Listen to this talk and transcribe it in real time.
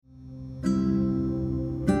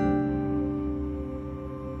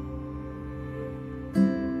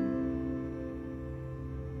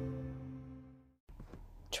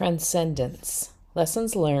Transcendence,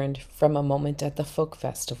 Lessons Learned from a Moment at the Folk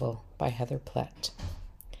Festival by Heather Plett.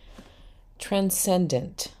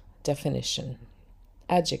 Transcendent, definition.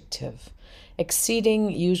 Adjective, exceeding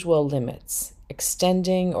usual limits,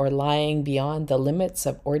 extending or lying beyond the limits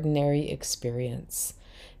of ordinary experience,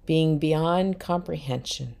 being beyond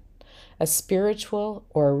comprehension, a spiritual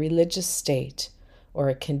or a religious state, or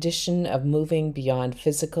a condition of moving beyond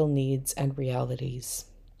physical needs and realities.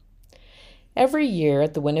 Every year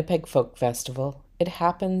at the Winnipeg Folk Festival, it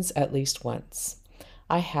happens at least once.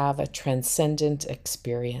 I have a transcendent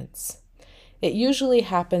experience. It usually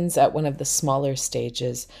happens at one of the smaller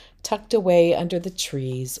stages, tucked away under the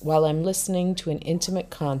trees while I'm listening to an intimate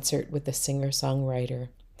concert with a singer-songwriter.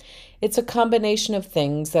 It's a combination of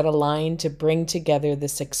things that align to bring together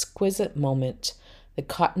this exquisite moment: the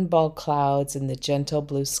cotton ball clouds and the gentle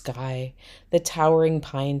blue sky, the towering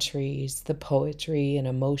pine trees, the poetry and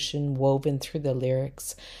emotion woven through the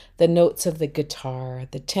lyrics, the notes of the guitar,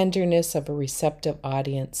 the tenderness of a receptive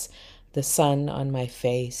audience, the sun on my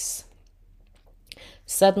face.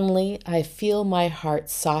 Suddenly, I feel my heart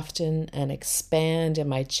soften and expand in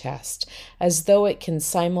my chest, as though it can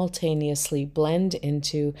simultaneously blend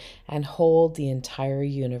into and hold the entire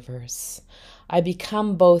universe. I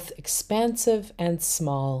become both expansive and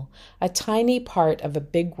small, a tiny part of a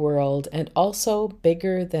big world and also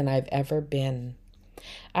bigger than I've ever been.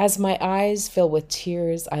 As my eyes fill with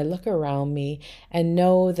tears, I look around me and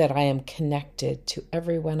know that I am connected to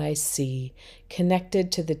everyone I see,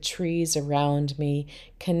 connected to the trees around me,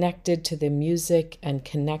 connected to the music, and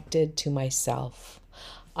connected to myself.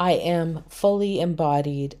 I am fully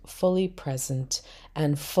embodied, fully present,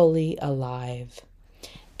 and fully alive.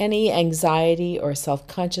 Any anxiety or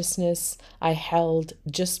self-consciousness I held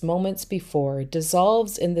just moments before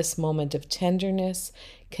dissolves in this moment of tenderness,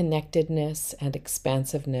 connectedness, and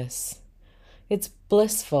expansiveness. It's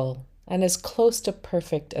blissful and as close to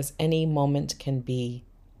perfect as any moment can be.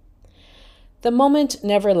 The moment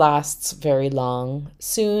never lasts very long.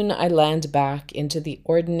 Soon I land back into the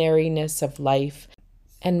ordinariness of life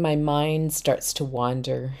and my mind starts to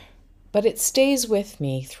wander. But it stays with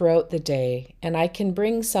me throughout the day, and I can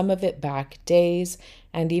bring some of it back days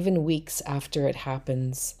and even weeks after it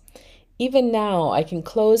happens. Even now, I can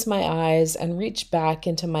close my eyes and reach back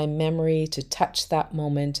into my memory to touch that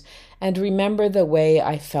moment and remember the way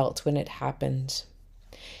I felt when it happened.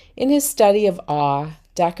 In his study of awe,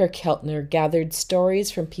 Dacher Keltner gathered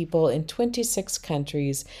stories from people in 26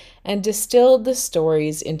 countries and distilled the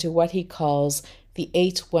stories into what he calls the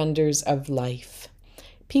 8 wonders of life.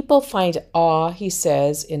 People find awe, he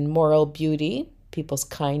says, in moral beauty, people's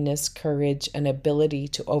kindness, courage, and ability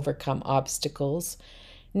to overcome obstacles,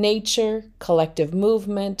 nature, collective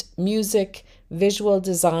movement, music, visual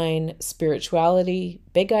design, spirituality,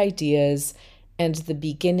 big ideas, and the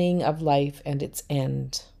beginning of life and its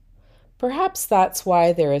end. Perhaps that's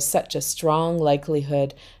why there is such a strong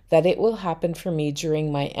likelihood that it will happen for me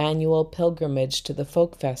during my annual pilgrimage to the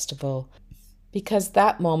Folk Festival, because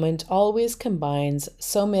that moment always combines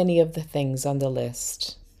so many of the things on the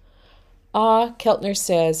list. Awe, Keltner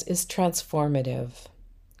says, is transformative.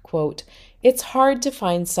 Quote, "It's hard to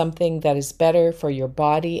find something that is better for your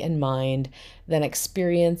body and mind than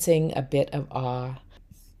experiencing a bit of awe.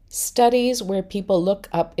 Studies where people look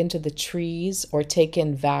up into the trees or take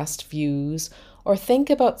in vast views or think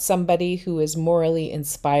about somebody who is morally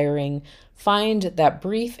inspiring find that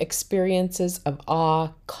brief experiences of awe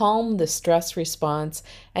calm the stress response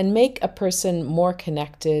and make a person more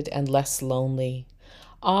connected and less lonely.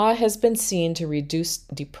 Awe has been seen to reduce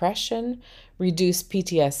depression, reduce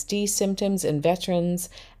PTSD symptoms in veterans,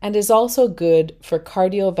 and is also good for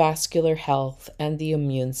cardiovascular health and the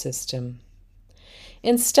immune system."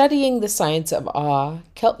 In studying the science of awe,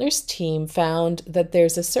 Keltner's team found that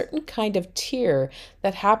there's a certain kind of tear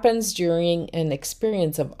that happens during an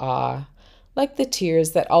experience of awe, like the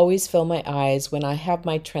tears that always fill my eyes when I have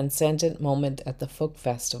my transcendent moment at the Folk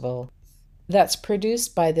Festival. That's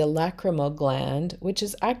produced by the lacrimal gland, which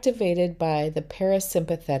is activated by the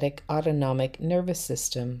parasympathetic autonomic nervous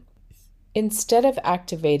system. Instead of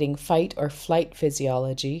activating fight or flight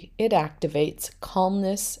physiology, it activates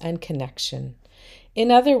calmness and connection.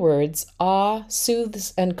 In other words, awe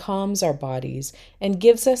soothes and calms our bodies and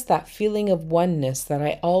gives us that feeling of oneness that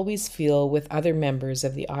I always feel with other members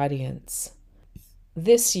of the audience.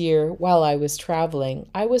 This year, while I was traveling,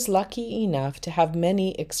 I was lucky enough to have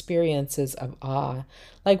many experiences of awe,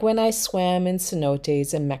 like when I swam in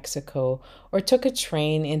cenotes in Mexico or took a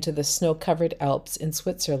train into the snow covered Alps in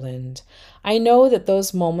Switzerland. I know that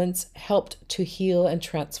those moments helped to heal and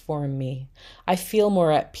transform me. I feel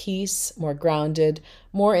more at peace, more grounded,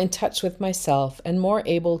 more in touch with myself, and more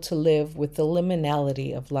able to live with the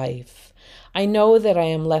liminality of life. I know that I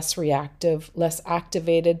am less reactive, less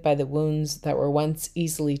activated by the wounds that were once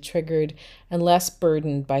easily triggered, and less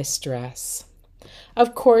burdened by stress.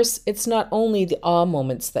 Of course, it's not only the awe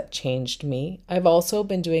moments that changed me. I've also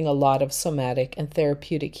been doing a lot of somatic and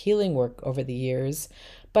therapeutic healing work over the years,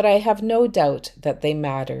 but I have no doubt that they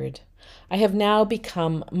mattered. I have now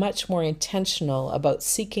become much more intentional about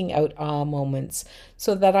seeking out awe moments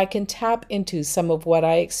so that I can tap into some of what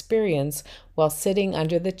I experience while sitting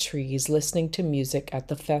under the trees listening to music at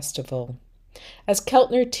the festival. As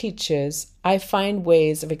Keltner teaches, I find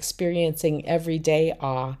ways of experiencing everyday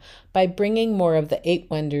awe by bringing more of the eight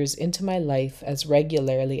wonders into my life as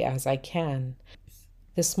regularly as I can.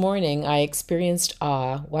 This morning, I experienced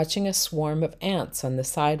awe watching a swarm of ants on the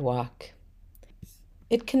sidewalk.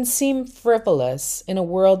 It can seem frivolous in a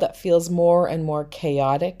world that feels more and more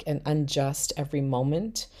chaotic and unjust every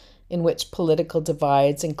moment, in which political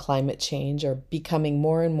divides and climate change are becoming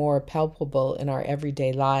more and more palpable in our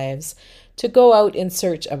everyday lives, to go out in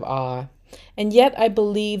search of awe. And yet, I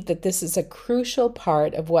believe that this is a crucial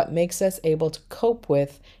part of what makes us able to cope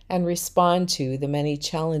with and respond to the many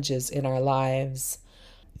challenges in our lives.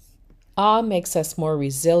 Awe makes us more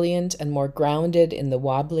resilient and more grounded in the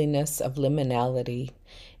wobbliness of liminality.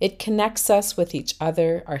 It connects us with each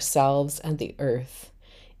other, ourselves, and the earth.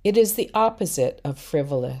 It is the opposite of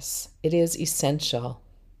frivolous. It is essential.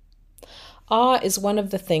 Awe is one of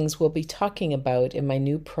the things we'll be talking about in my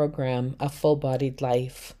new program, A Full-Bodied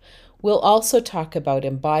Life. We'll also talk about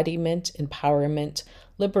embodiment, empowerment,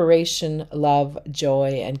 liberation, love,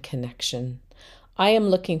 joy, and connection. I am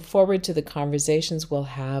looking forward to the conversations we'll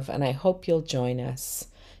have, and I hope you'll join us.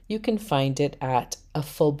 You can find it at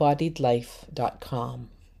afullbodiedlife.com.